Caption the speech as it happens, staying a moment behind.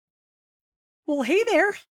Well, hey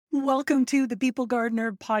there. Welcome to the People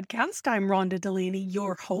Gardener podcast. I'm Rhonda Delaney,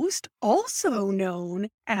 your host, also known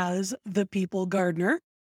as the People Gardener.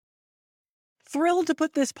 Thrilled to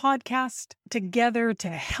put this podcast together to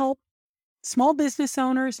help small business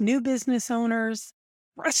owners, new business owners,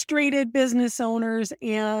 frustrated business owners,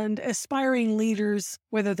 and aspiring leaders,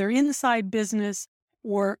 whether they're inside business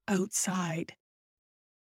or outside.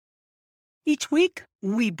 Each week,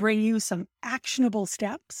 we bring you some actionable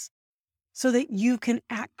steps so that you can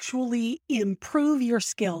actually improve your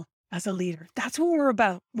skill as a leader. That's what we're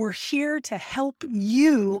about. We're here to help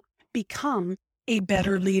you become a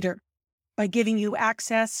better leader by giving you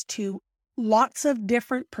access to lots of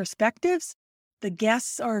different perspectives. The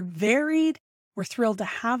guests are varied. We're thrilled to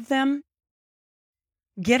have them.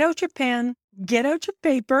 Get out your pen, get out your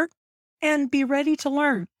paper, and be ready to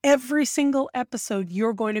learn. Every single episode,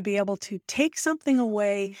 you're going to be able to take something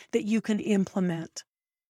away that you can implement.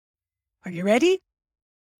 Are you ready?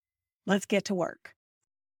 Let's get to work.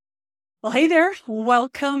 Well, hey there.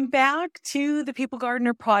 Welcome back to the People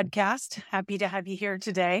Gardener podcast. Happy to have you here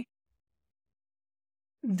today.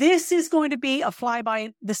 This is going to be a fly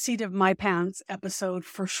by the seat of my pants episode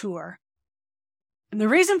for sure. And the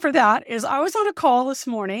reason for that is I was on a call this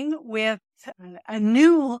morning with a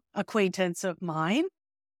new acquaintance of mine.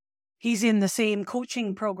 He's in the same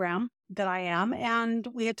coaching program that I am, and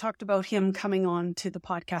we had talked about him coming on to the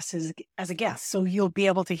podcast as a guest. So you'll be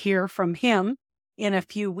able to hear from him in a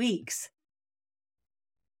few weeks.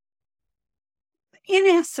 In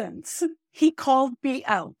essence, he called me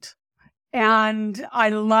out, and I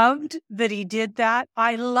loved that he did that.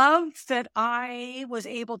 I loved that I was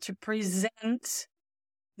able to present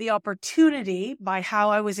the opportunity by how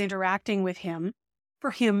I was interacting with him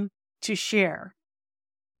for him to share.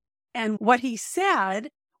 And what he said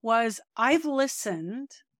was, I've listened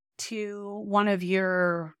to one of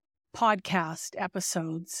your podcast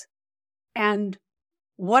episodes, and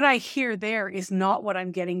what I hear there is not what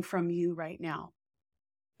I'm getting from you right now.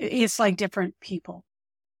 It's like different people.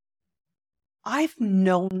 I've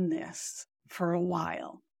known this for a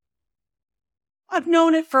while. I've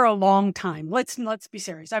known it for a long time. Let's be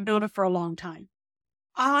serious. I've known it for a long time.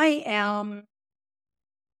 I am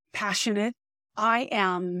passionate. I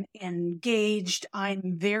am engaged.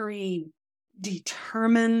 I'm very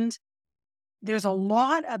determined. There's a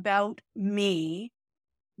lot about me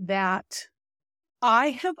that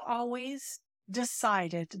I have always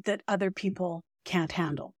decided that other people can't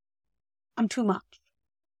handle. I'm too much.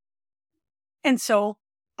 And so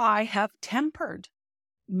I have tempered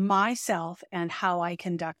myself and how I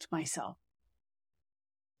conduct myself.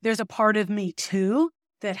 There's a part of me too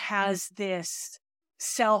that has this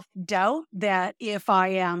self-doubt that if I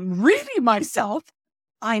am really myself,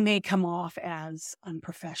 I may come off as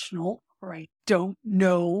unprofessional, or I don't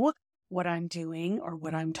know what I'm doing or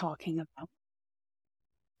what I'm talking about.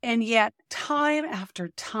 And yet, time after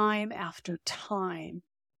time after time,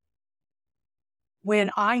 when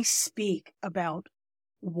I speak about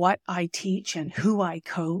what I teach and who I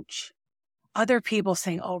coach, other people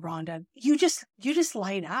saying, "Oh, Rhonda, you just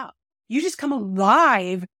light up. You just come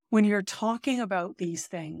alive when you're talking about these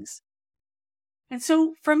things." And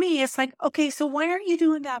so for me, it's like, okay, so why aren't you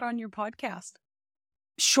doing that on your podcast?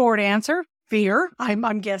 Short answer, fear,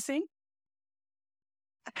 I'm guessing.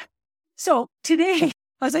 So today,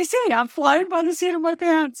 as I say, I'm flying by the seat of my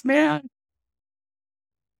pants, man.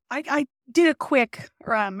 I did a quick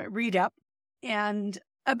read up and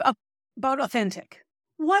about authentic.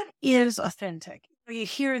 What is authentic? You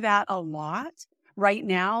hear that a lot. Right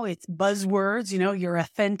now, it's buzzwords, your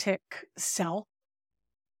authentic self.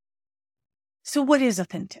 So what is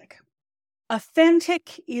authentic?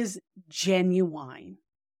 Authentic is genuine,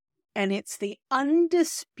 and it's the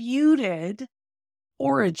undisputed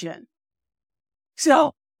origin.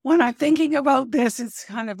 So when I'm thinking about this, it's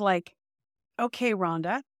kind of like, okay,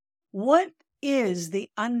 Rhonda, what is the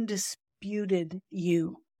undisputed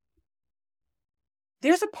you?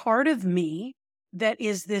 There's a part of me that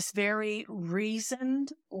is this very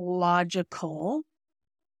reasoned, logical,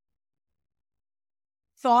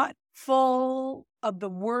 thoughtful of the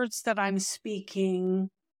words that I'm speaking,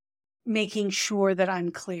 making sure that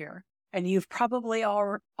I'm clear. And you've probably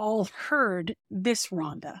all heard this,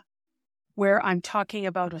 Rhonda, where I'm talking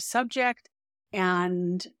about a subject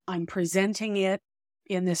and I'm presenting it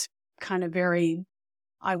in this kind of very,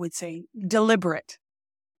 I would say, deliberate.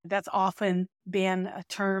 That's often been a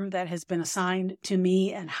term that has been assigned to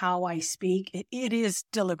me and how I speak. It is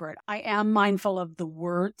deliberate. I am mindful of the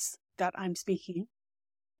words that I'm speaking.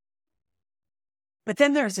 But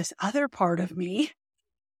then there's this other part of me,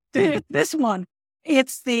 this one.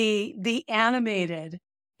 It's the animated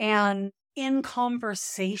and in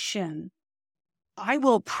conversation, I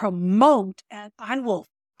will promote and I will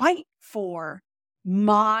fight for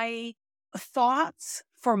my thoughts,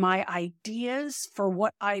 for my ideas, for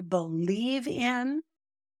what I believe in.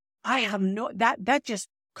 I have that just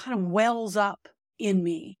kind of wells up in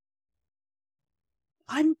me.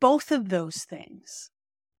 I'm both of those things.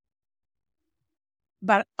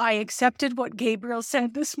 But I accepted what Gabriel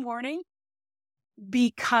said this morning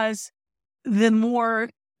because the more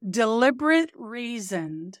deliberate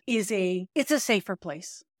reasoned it's a safer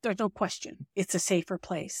place. There's no question. It's a safer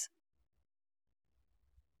place.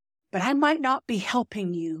 But I might not be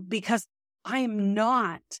helping you because I am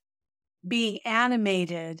not being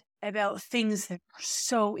animated about things that are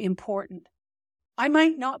so important. I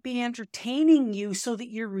might not be entertaining you so that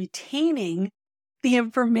you're retaining the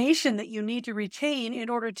information that you need to retain in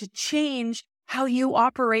order to change how you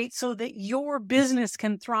operate so that your business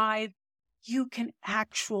can thrive. You can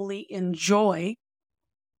actually enjoy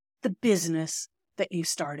the business that you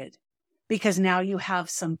started because now you have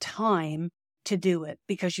some time to do it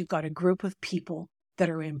because you've got a group of people that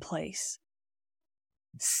are in place.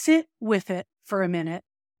 Sit with it for a minute.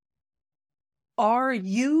 Are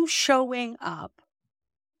you showing up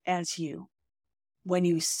as you? When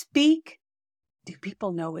you speak, do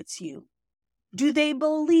people know it's you? Do they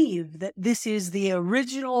believe that this is the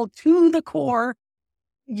original, to the core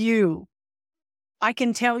you? I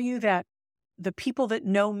can tell you that the people that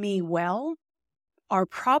know me well are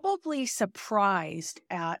probably surprised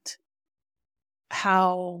at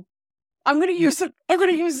how I'm going to use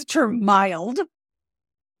the term mild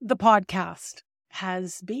the podcast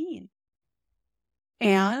has been.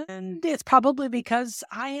 And it's probably because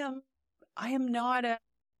I am not a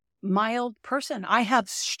mild person. I have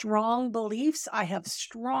strong beliefs. I have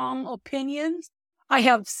strong opinions. I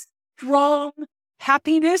have strong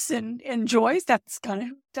happiness and joys. That's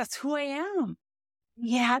who I am.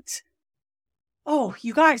 Yet,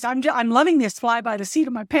 you guys, I'm loving this fly by the seat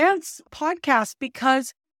of my pants podcast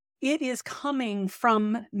because it is coming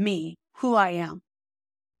from me, who I am.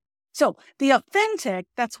 So the authentic,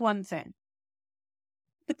 that's one thing.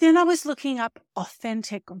 But then I was looking up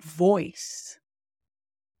authentic voice.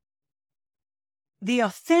 The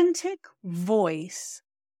authentic voice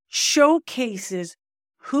showcases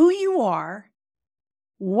who you are,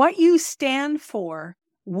 what you stand for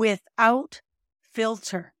without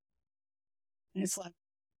filter. And it's like,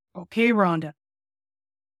 okay, Rhonda,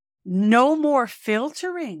 no more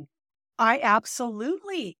filtering. I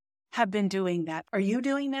absolutely have been doing that. Are you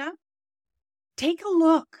doing that? Take a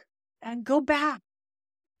look and go back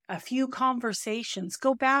a few conversations,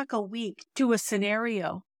 go back a week to a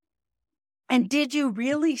scenario. And did you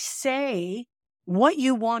really say what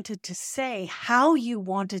you wanted to say, how you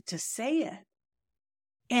wanted to say it?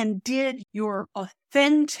 And did your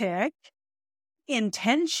authentic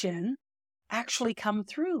intention actually come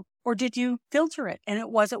through? Or did you filter it and it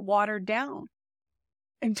wasn't watered down?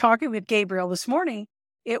 And talking with Gabriel this morning,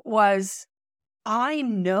 it was, I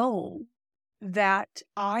know that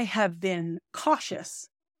I have been cautious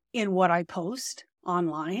in what I post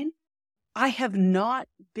online. I have not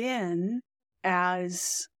been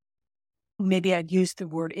as, maybe I'd use the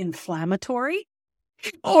word inflammatory,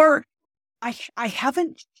 or I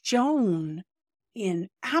haven't shown in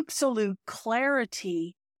absolute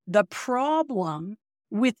clarity the problem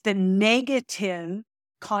with the negative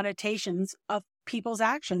connotations of people's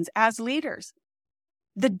actions as leaders,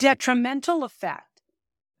 the detrimental effect.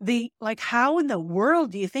 How in the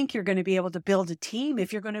world do you think you're going to be able to build a team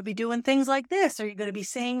if you're going to be doing things like this, or you're going to be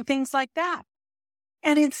saying things like that?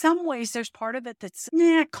 And in some ways, there's part of it that's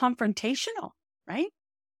confrontational, right?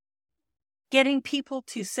 Getting people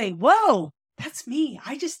to say, whoa, that's me.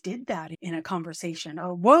 I just did that in a conversation.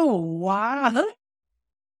 Or, whoa, wow.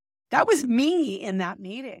 That was me in that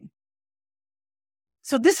meeting.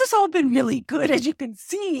 So this has all been really good, as you can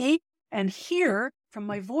see and hear from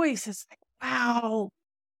my voice. It's like, wow.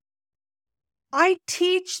 I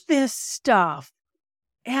teach this stuff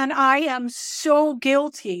and I am so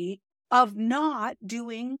guilty of not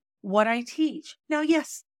doing what I teach. Now,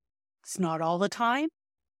 yes, it's not all the time,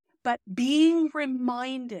 but being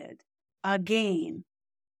reminded again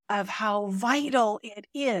of how vital it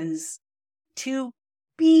is to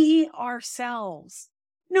be ourselves.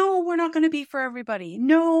 No, we're not going to be for everybody.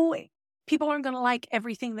 No, people aren't going to like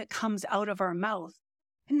everything that comes out of our mouth.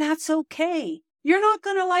 And that's okay. You're not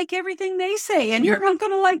going to like everything they say, and you're not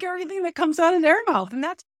going to like everything that comes out of their mouth. And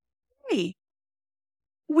that's okay.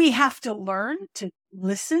 We have to learn to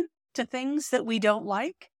listen to things that we don't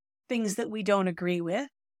like, things that we don't agree with.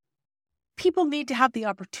 People need to have the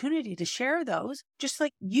opportunity to share those, just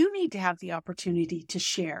like you need to have the opportunity to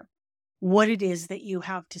share. what it is that you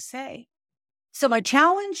have to say. So my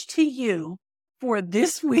challenge to you for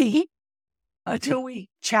this week, until we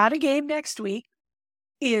chat again next week,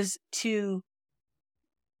 is to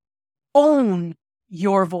own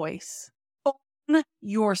your voice, own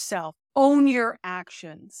yourself, own your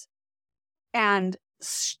actions, and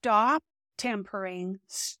stop tempering,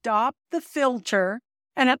 stop the filter.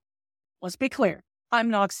 And let's be clear, I'm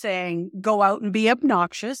not saying go out and be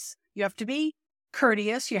obnoxious. You have to be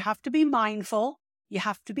courteous. You have to be mindful. You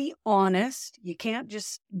have to be honest. You can't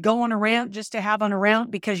just go on a rant just to have on a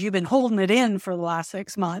rant because you've been holding it in for the last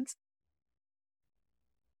 6 months.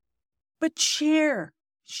 But share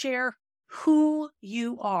who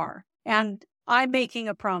you are. And I'm making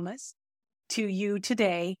a promise to you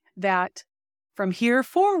today that from here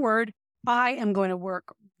forward, I am going to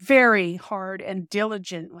work very hard and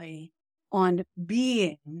diligently on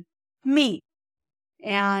being me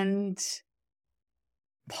and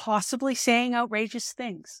possibly saying outrageous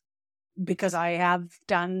things, because I have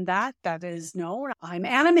done that. That is known. I'm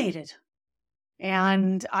animated,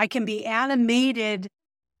 and I can be animated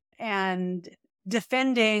and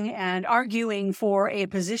defending and arguing for a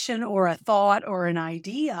position or a thought or an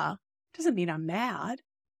idea. Doesn't mean I'm mad.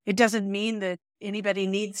 It doesn't mean that anybody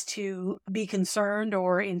needs to be concerned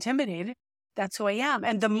or intimidated. That's who I am.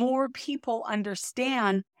 And the more people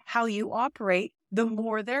understand how you operate, the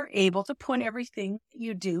more they're able to put everything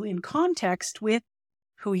you do in context with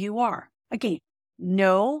who you are. Again,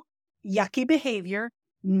 no yucky behavior,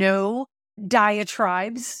 no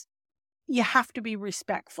diatribes. You have to be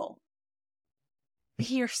respectful. Be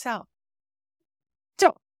yourself.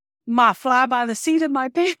 So, my fly by the seat of my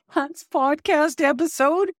pants podcast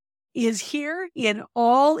episode is here in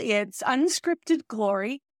all its unscripted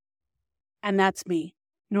glory. And that's me.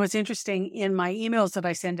 You know, what's interesting, in my emails that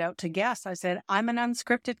I send out to guests, I said, I'm an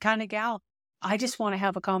unscripted kind of gal. I just want to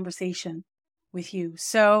have a conversation with you.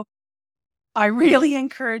 So I really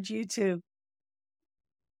encourage you to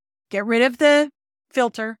get rid of the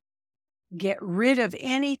filter, get rid of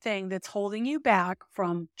anything that's holding you back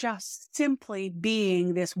from just simply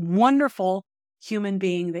being this wonderful human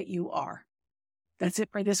being that you are. That's it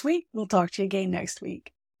for this week. We'll talk to you again next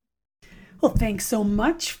week. Well, thanks so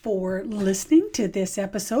much for listening to this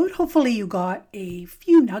episode. Hopefully you got a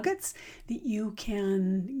few nuggets that you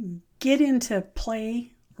can get into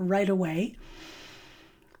play right away.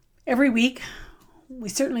 Every week, we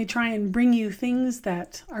certainly try and bring you things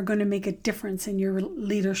that are going to make a difference in your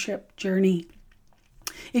leadership journey.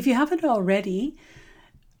 If you haven't already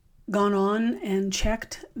gone on and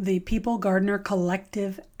checked the People Gardener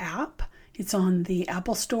Collective app, it's on the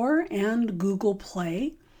Apple Store and Google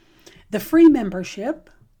Play. The free membership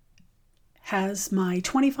has my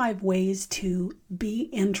 25 ways to be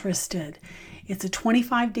interested. It's a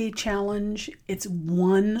 25-day challenge. It's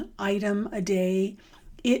one item a day.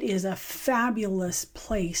 It is a fabulous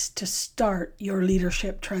place to start your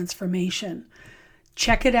leadership transformation.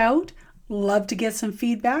 Check it out. Love to get some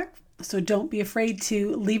feedback. So don't be afraid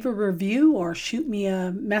to leave a review or shoot me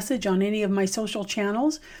a message on any of my social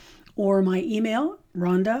channels or my email,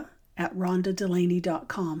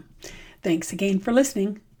 Rhonda@rhondadelaney.com. Thanks again for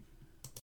listening.